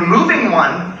and then removing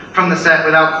one from the set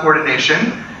without coordination,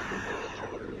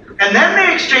 and then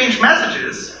they exchange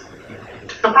messages,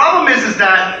 the problem is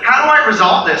that how do I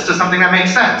resolve this to something that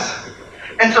makes sense?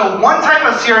 And so one type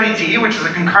of CRDT, which is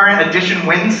a concurrent addition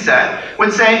wins set,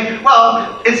 would say,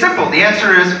 well, it's simple. The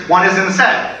answer is 1 is in the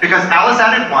set, because Alice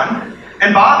added 1,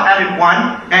 and Bob added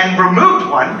 1, and removed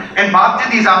 1, and Bob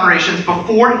did these operations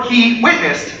before he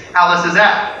witnessed Alice's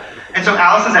add. And so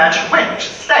Alice's add should win, it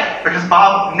should stay, because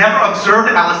Bob never observed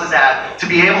Alice's add to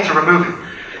be able to remove it.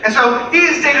 And so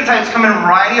these data types come in a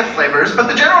variety of flavors, but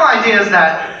the general idea is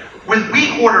that with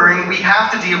weak ordering, we have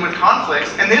to deal with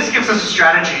conflicts, and this gives us a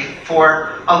strategy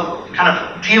for kind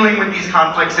of dealing with these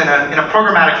conflicts in a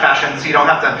programmatic fashion, so you don't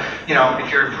have to, you know,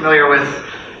 if you're familiar with,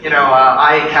 you know,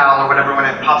 iCal or whatever, when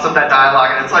it pops up that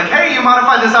dialog and it's like, hey, you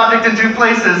modified this object in 2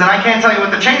 places, and I can't tell you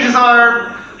what the changes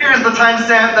are, here's the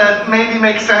timestamp that maybe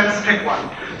makes sense, pick one.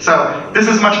 So this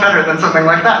is much better than something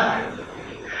like that.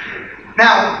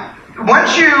 Now,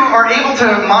 once you are able to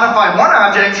modify one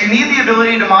object, you need the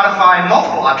ability to modify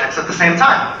multiple objects at the same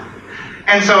time.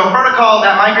 And so a protocol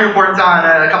that my group worked on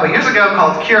a couple years ago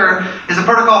called Cure is a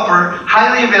protocol for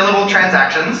highly available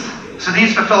transactions. So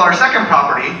these fulfill our second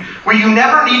property, where you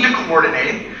never need to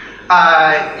coordinate,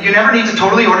 you never need to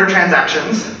totally order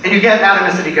transactions, and you get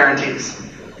atomicity guarantees.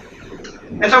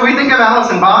 And so we think of Alice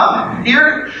and Bob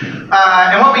here,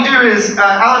 and what we do is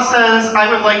Alice says, I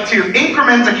would like to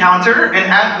increment a counter and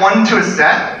add 1 to a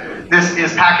set. This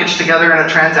is packaged together in a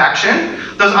transaction.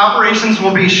 Those operations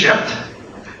will be shipped.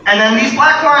 And then these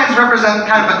black lines represent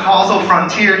kind of the causal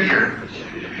frontier here.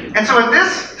 And so at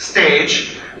this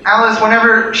stage, Alice,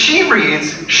 whenever she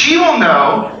reads, she will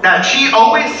know that she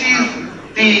always sees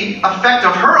the effect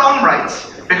of her own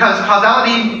rights, because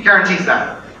causality guarantees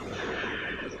that.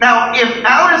 Now, if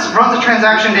Alice runs a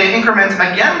transaction to increment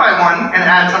again by 1 and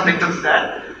add something to the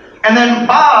set, and then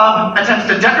Bob attempts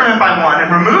to decrement by 1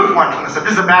 and remove 1 from the set.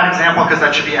 This is a bad example because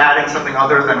that should be adding something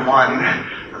other than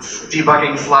 1.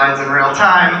 Debugging slides in real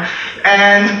time.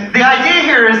 And the idea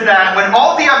here is that when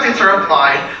all the updates are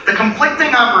applied, the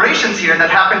conflicting operations here that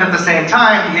happened at the same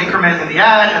time, the increment and the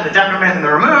add, and the decrement and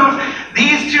the remove,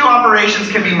 these two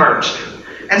operations can be merged.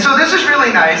 And so this is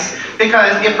really nice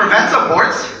because it prevents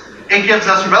aborts, it gives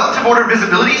us relative order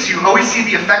visibility, so you always see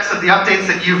the effects of the updates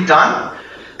that you've done,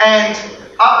 and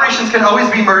operations can always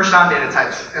be merged on data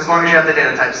types, as long as you have the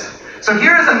data types. So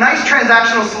here is a nice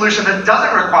transactional solution that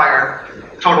doesn't require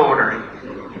total ordering.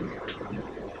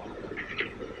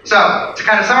 So, to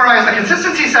kind of summarize the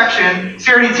consistency section,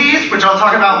 CRDTs, which I'll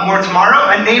talk about more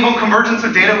tomorrow, enable convergence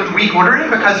of data with weak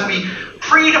ordering because we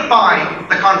predefine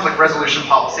the conflict resolution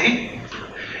policy.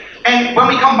 And when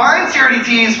we combine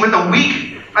CRDTs with a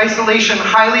weak isolation,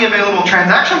 highly available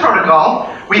transaction protocol,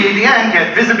 we at the end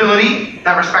get visibility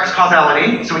that respects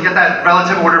causality, so we get that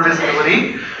relative order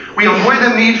visibility. We avoid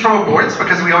the need for aborts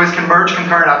because we always can merge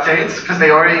concurrent updates because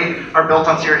they already are built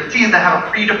on CRDTs that have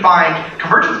a predefined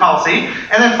convergence policy.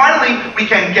 And then finally, we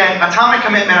can get atomic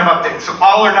commitment of updates, so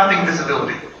all or nothing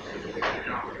visibility.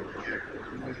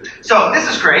 So this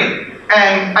is great.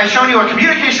 And I've shown you a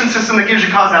communication system that gives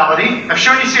you causality. I've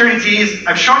shown you CRDTs.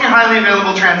 I've shown you highly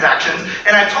available transactions.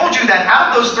 And I've told you that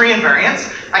out of those 3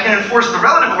 invariants, I can enforce the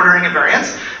relative ordering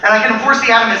invariance, and I can enforce the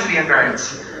atomicity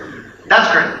invariance. That's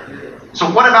great. So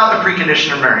what about the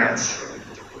precondition invariance?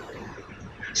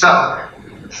 So,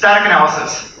 static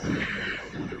analysis,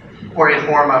 or a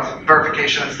form of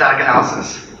verification and static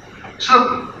analysis.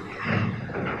 So,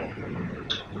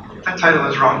 that title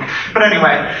is wrong. But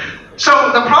anyway,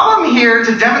 so the problem here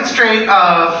to demonstrate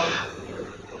of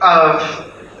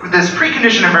this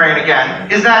precondition invariant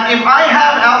again is that if I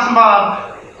have Alice and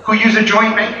Bob who use a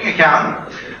joint banking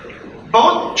account,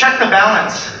 both check the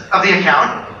balance of the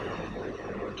account,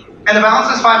 and the balance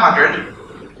is 500.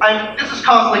 This is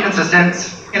causally consistent.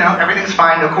 You know, everything's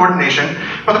fine, no coordination.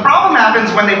 But the problem happens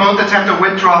when they both attempt to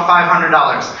withdraw $500.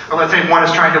 Or let's say one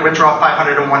is trying to withdraw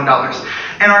 $501.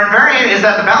 And our invariant is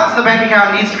that the balance of the bank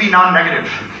account needs to be non-negative.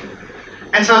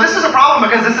 And so this is a problem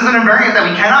because this is an invariant that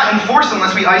we cannot enforce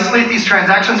unless we isolate these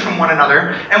transactions from one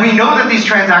another. And we know that these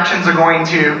transactions are going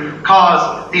to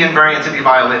cause the invariant to be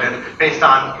violated based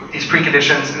on these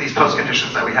preconditions and these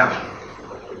postconditions that we have.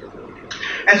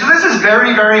 And so this is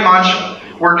very, very much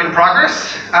work in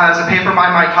progress. It's a paper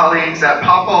by my colleagues at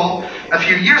Popple a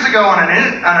few years ago on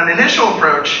an initial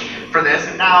approach for this,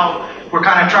 and now we're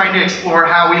kind of trying to explore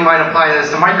how we might apply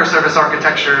this to microservice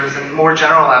architectures and more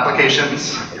general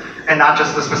applications, and not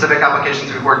just the specific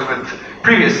applications we've worked with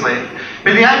previously.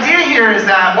 But the idea here is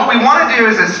that what we want to do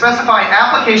is specify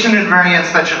application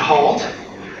invariants that should hold.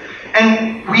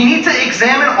 And we need to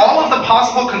examine all of the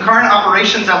possible concurrent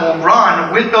operations that will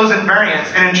run with those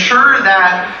invariants and ensure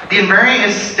that the invariant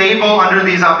is stable under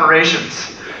these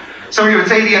operations. So we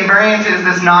would say the invariant is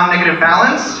this non-negative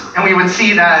balance, and we would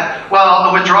see that,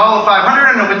 well, a withdrawal of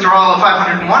 500 and a withdrawal of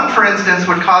 501, for instance,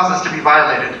 would cause this to be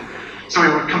violated. So we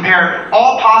would compare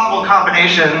all possible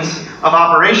combinations of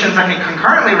operations that can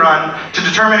concurrently run to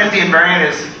determine if the invariant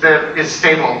is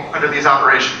stable under these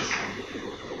operations.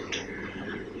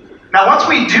 Now once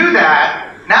we do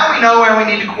that, now we know where we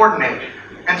need to coordinate.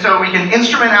 And so we can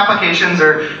instrument applications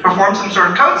or perform some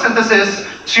sort of code synthesis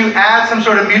to add some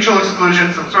sort of mutual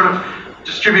exclusion, some sort of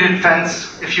distributed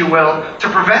fence, if you will, to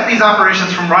prevent these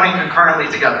operations from running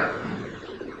concurrently together.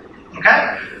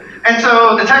 Okay? And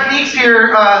so the techniques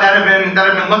here that have been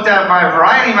looked at by a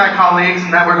variety of my colleagues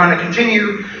and that we're going to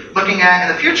continue looking at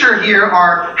in the future here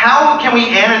are how can we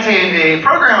annotate a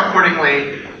program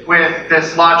accordingly with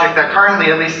this logic that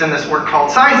currently, at least in this work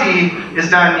called SCSI, is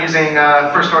done using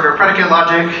first order predicate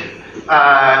logic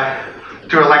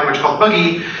through a language called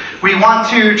Boogie. We want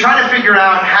to try to figure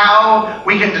out how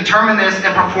we can determine this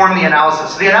and perform the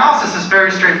analysis. The analysis is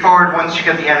very straightforward once you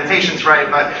get the annotations right,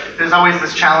 but there's always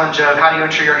this challenge of how do you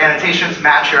ensure your annotations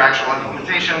match your actual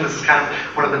implementation. This is kind of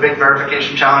one of the big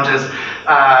verification challenges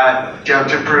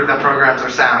to prove that programs are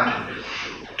sound.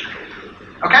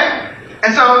 Okay?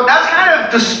 And so that's kind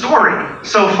of the story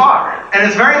so far, and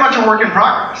it's very much a work in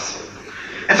progress.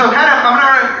 And so I'm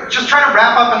going to just try to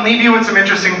wrap up and leave you with some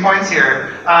interesting points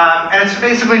here. And it's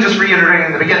basically just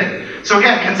reiterating the beginning. So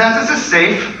again, consensus is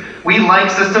safe. We like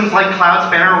systems like Cloud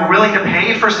Spanner. We're willing to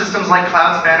pay for systems like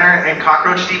Cloud Spanner and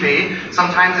CockroachDB,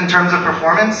 sometimes in terms of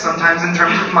performance, sometimes in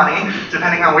terms of money,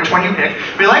 depending on which one you pick.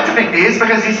 We like to pick these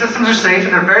because these systems are safe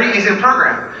and they're very easy to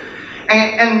program.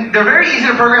 And they're very easy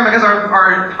to program because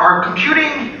our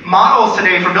computing models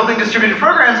today for building distributed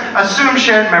programs assume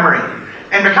shared memory.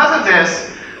 And because of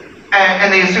this,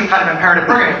 and they assume kind of imperative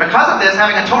programming, because of this,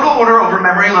 having a total order over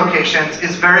memory locations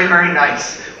is very, very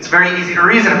nice. It's very easy to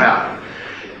reason about.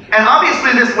 And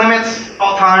obviously this limits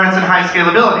fault tolerance and high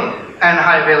scalability and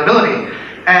high availability.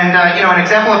 And an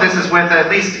example of this is with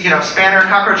at least Spanner.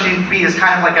 CockroachDB is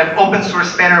kind of like an open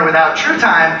source Spanner without true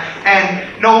time, and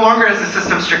no longer is the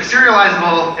system strict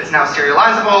serializable, it's now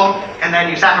serializable, and then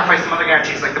you sacrifice some other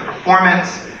guarantees like the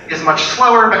performance is much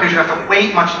slower because you have to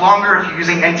wait much longer if you're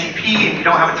using NTP and you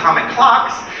don't have atomic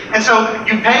clocks. And so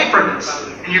you pay for this,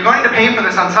 and you're going to pay for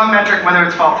this on some metric, whether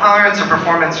it's fault tolerance or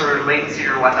performance or latency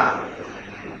or whatnot.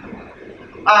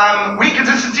 Weak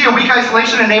consistency or weak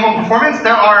isolation enable performance.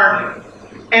 There are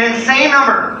an insane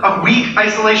number of weak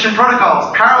isolation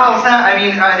protocols. Parallel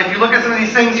SNAP, if you look at some of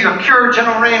these things, you have Cure,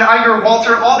 General Rain, Eiger,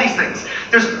 Walter, all these things.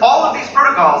 There's all of these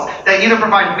protocols that either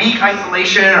provide weak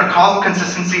isolation or causal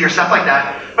consistency or stuff like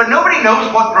that, but nobody knows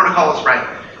what protocol is right,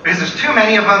 because there's too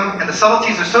many of them, and the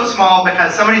subtleties are so small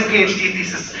because somebody's PhD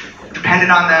thesis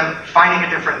depended on them finding a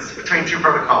difference between two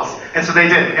protocols. And so they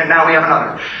did, and now we have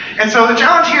another. And so the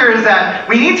challenge here is that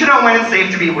we need to know when it's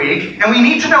safe to be weak, and we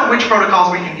need to know which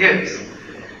protocols we can use.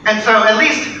 And so at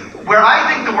least where I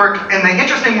think the work and the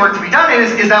interesting work to be done is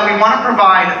that we want to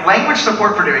provide language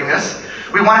support for doing this.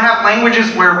 We want to have languages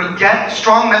where we get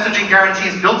strong messaging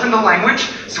guarantees built into the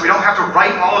language, so we don't have to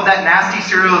write all of that nasty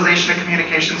serialization and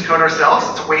communications code ourselves.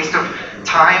 It's a waste of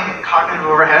time and cognitive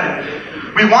overhead.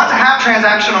 We want to have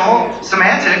transactional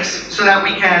semantics so that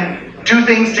we can do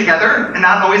things together and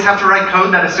not always have to write code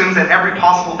that assumes that every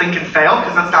possible thing can fail,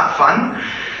 because that's not fun.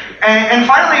 And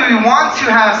finally, we want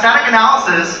to have static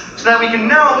analysis so that we can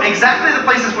know exactly the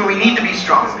places where we need to be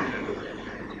strong.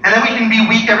 And then we can be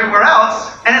weak everywhere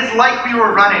else, and it's like we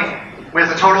were running with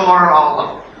a total order all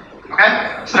along.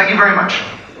 Okay? So thank you very much.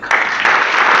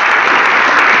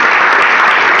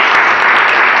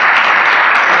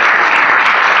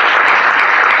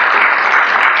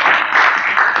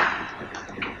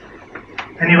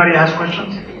 Anybody has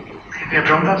questions? If you have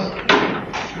preguntas?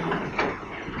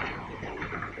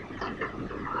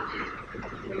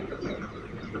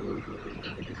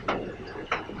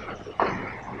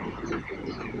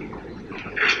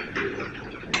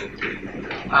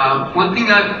 One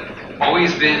thing I've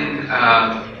always been,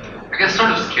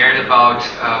 sort of scared about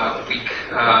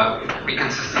weak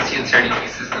consistency in CRDP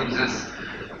systems is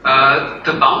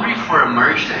the boundary for a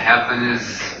merge to happen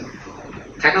is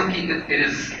technically it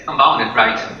is unbounded,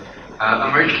 right? A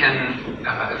merge can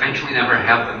eventually never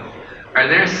happen. Are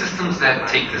there systems that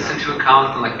take this into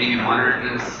account and maybe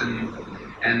monitor this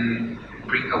and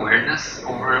bring awareness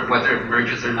over whether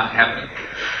merges are not happening?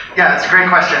 Yeah, it's a great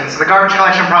question. So the garbage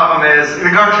collection problem is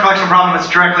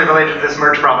directly related to this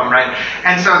merge problem, right?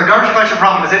 And so the garbage collection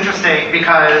problem is interesting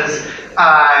because,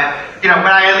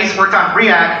 when I at least worked on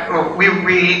React,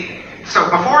 so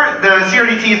before the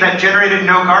CRDTs that generated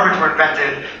no garbage were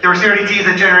invented, there were CRDTs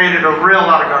that generated a real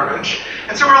lot of garbage.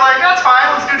 And so we're like, that's fine,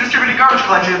 let's do distributed garbage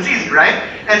collection, it's easy, right?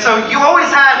 And so you always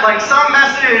had some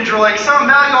message or some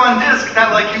value on disk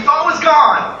that you thought was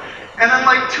gone. And then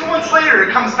 2 months later it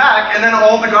comes back, and then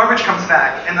all the garbage comes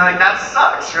back, and that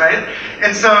sucks, right? And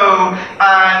so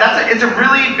it's a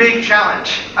really big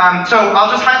challenge. So I'll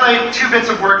just highlight 2 bits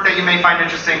of work that you may find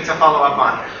interesting to follow up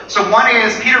on. So one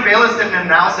is Peter Bayless did an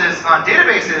analysis on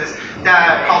databases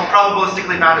called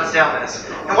probabilistically bounded staleness.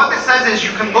 And what this says is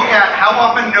you can look at how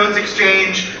often nodes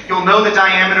exchange, you'll know the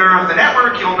diameter of the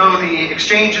network, you'll know the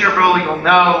exchange interval, you'll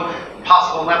know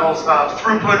possible levels of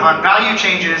throughput on value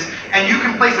changes, and you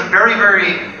can place a very, very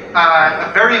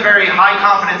high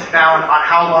confidence bound on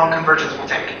how long convergence will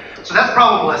take. So that's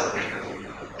probabilistic.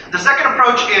 The second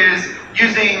approach is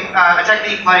using a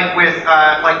technique with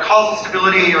causal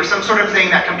stability or some sort of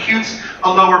thing that computes a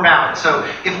lower bound. So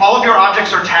if all of your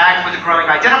objects are tagged with a growing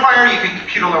identifier, you can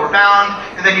compute a lower bound,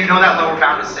 and then you know that lower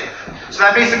bound is safe. So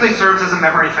that basically serves as a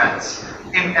memory fence,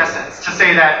 in essence, to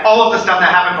say that all of the stuff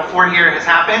that happened before here has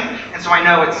happened, and so I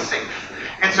know it's safe.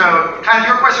 And so kind of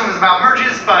your question was about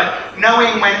merges, but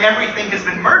knowing when everything has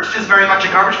been merged is very much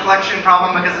a garbage collection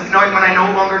problem, because it's knowing when I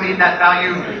no longer need that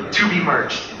value to be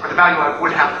merged, or the value I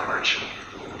would have to merge.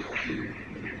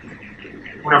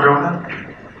 Una pregunta.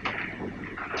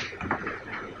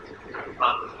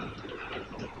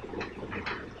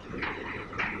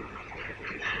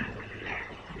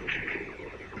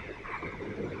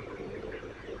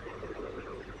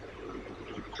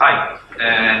 Hi,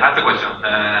 I have a question.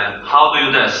 How do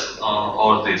you test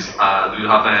all this? Do you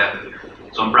have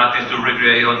some practice to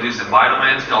recreate all these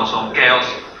environments, cause some chaos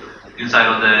inside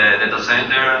of the data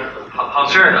center? How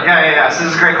do you Sure, do that? yeah. So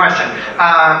this is a great question.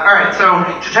 All right, so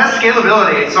to test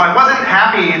scalability, so I wasn't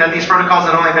happy that these protocols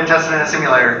had only been tested in a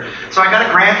simulator. So I got a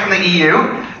grant from the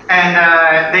EU, and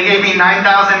they gave me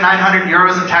 9,900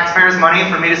 euros of taxpayers' money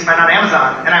for me to spend on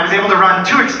Amazon. And I was able to run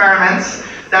 2 experiments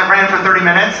that ran for 30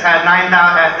 minutes at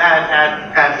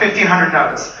 1,500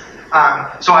 nodes.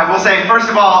 So I will say, first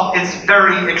of all, it's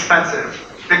very expensive.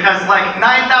 Because like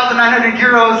 9,900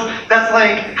 euros, that's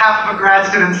like half of a grad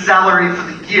student's salary for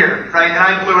the year, right? And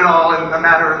I blew it all in a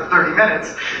matter of 30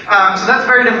 minutes. So that's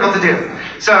very difficult to do.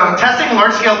 So testing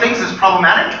large-scale things is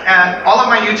problematic. All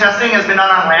of my new testing has been done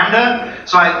on Lambda.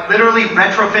 So I literally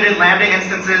retrofitted Lambda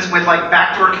instances with like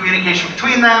backdoor communication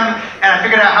between them. And I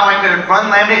figured out how I could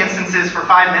run Lambda instances for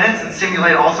 5 minutes and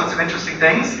simulate all sorts of interesting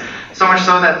things. So much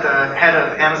so that the head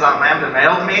of Amazon Lambda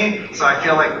mailed me, so I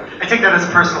feel like I take that as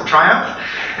a personal triumph.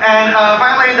 And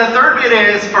finally, the third bit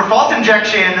is for fault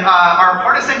injection, our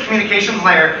partisan communications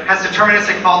layer has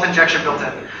deterministic fault injection built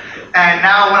in. And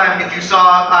now, if you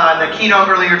saw the keynote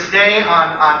earlier today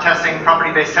on testing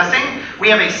property-based testing,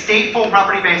 we have a stateful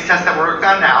property-based test that we're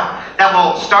working on now that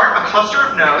will start a cluster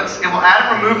of nodes. It will add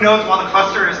and remove nodes while the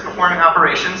cluster is performing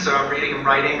operations, so reading and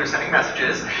writing or sending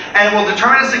messages, and it will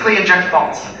deterministically inject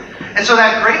faults. And so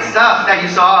that great stuff that you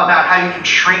saw about how you can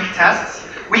shrink tests,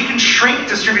 we can shrink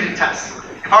distributed tests.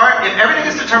 If everything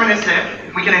is deterministic,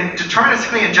 we can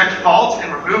deterministically inject faults and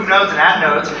remove nodes and add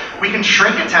nodes. We can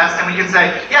shrink a test and we can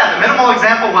say, yeah, the minimal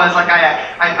example was like I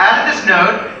added this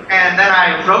node and then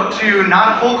I wrote to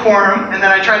not a full quorum and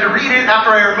then I tried to read it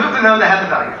after I removed the node that had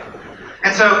the value.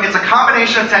 And so it's a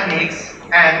combination of techniques.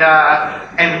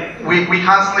 And we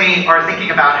constantly are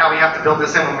thinking about how we have to build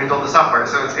this in when we build the software.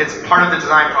 So it's part of the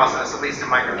design process, at least in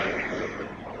my group.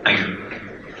 Thank you.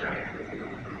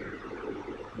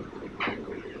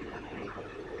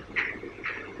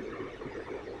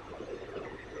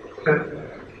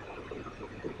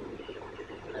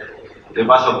 De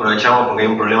paso aprovechamos porque hay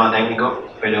un problema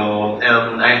técnico, pero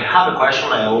I have a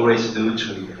question I always do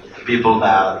to people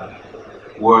that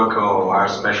work or are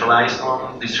specialized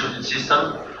on distributed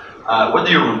system. What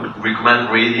do you recommend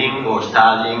reading or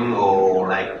studying, or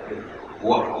like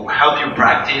how do you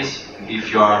practice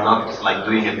if you are not like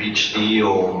doing a PhD,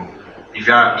 or if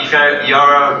you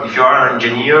are an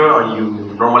engineer or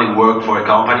you normally work for a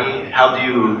company? How do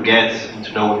you get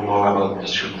to know more about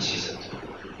distributed systems?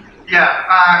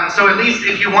 Yeah, so at least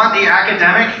if you want the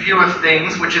academic view of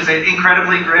things, which is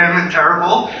incredibly grim and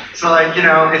terrible, so like, you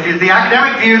know, the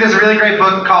academic view, there's a really great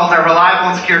book called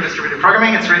Reliable and Secure Distributed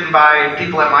Programming. It's written by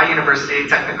people at my university,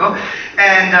 Technical,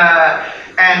 and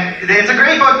it's a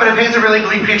great book, but it paints a really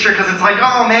bleak picture because it's like,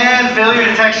 oh man, failure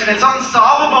detection, it's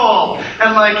unsolvable,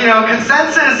 and like, you know,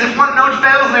 consensus, if one node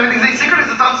fails and everything's asynchronous,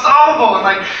 it's unsolvable, and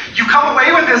like, you come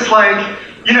away with this like,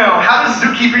 you know, how does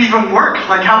Zookeeper even work?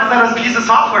 Like, how does that as a piece of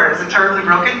software? Is it terribly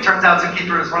broken? Turns out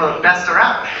Zookeeper is one of the best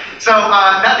around. So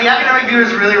the academic view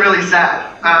is really, really sad.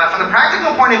 From the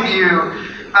practical point of view,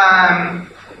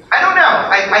 I don't know.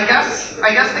 I guess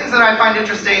things that I find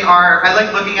interesting are, I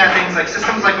like looking at things like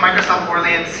systems like Microsoft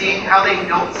Orleans, seeing how they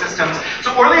built systems.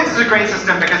 So Orleans is a great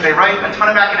system because they write a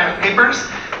ton of academic papers,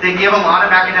 they give a lot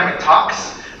of academic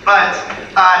talks, but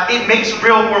it makes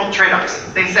real-world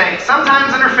trade-offs. They say,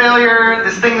 sometimes under failure,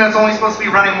 this thing that's only supposed to be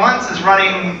running once is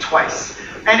running twice.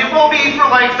 And it will be for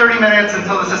like 30 minutes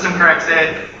until the system corrects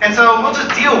it, and so we'll just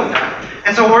deal with that.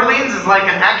 And so Orleans is like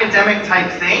an academic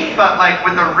type thing, but like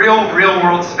with a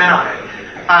real-world spin on it.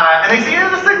 And they say,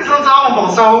 yeah, this thing's unsolvable,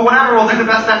 so whatever, we'll do the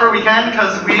best effort we can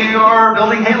because we are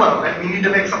building Halo and we need to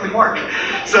make something work.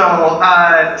 So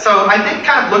I think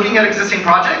kind of looking at existing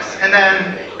projects and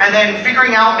then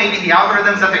figuring out maybe the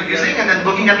algorithms that they're using and then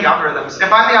looking at the algorithms.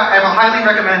 And finally, I will highly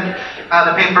recommend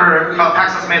the paper called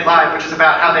Paxos Made Live, which is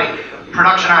about how they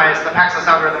productionized the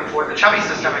Paxos algorithm for the Chubby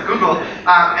system at Google.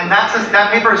 And that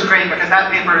paper is great because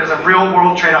that paper is a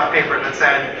real-world trade-off paper that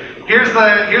said, here's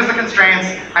the constraints,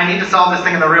 I need to solve this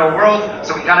thing in the real world,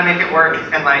 so we gotta make it work,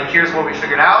 and like, here's what we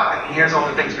figured out, and here's all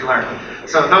the things we learned.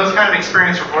 So those kind of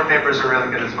experience report papers are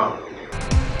really good as well.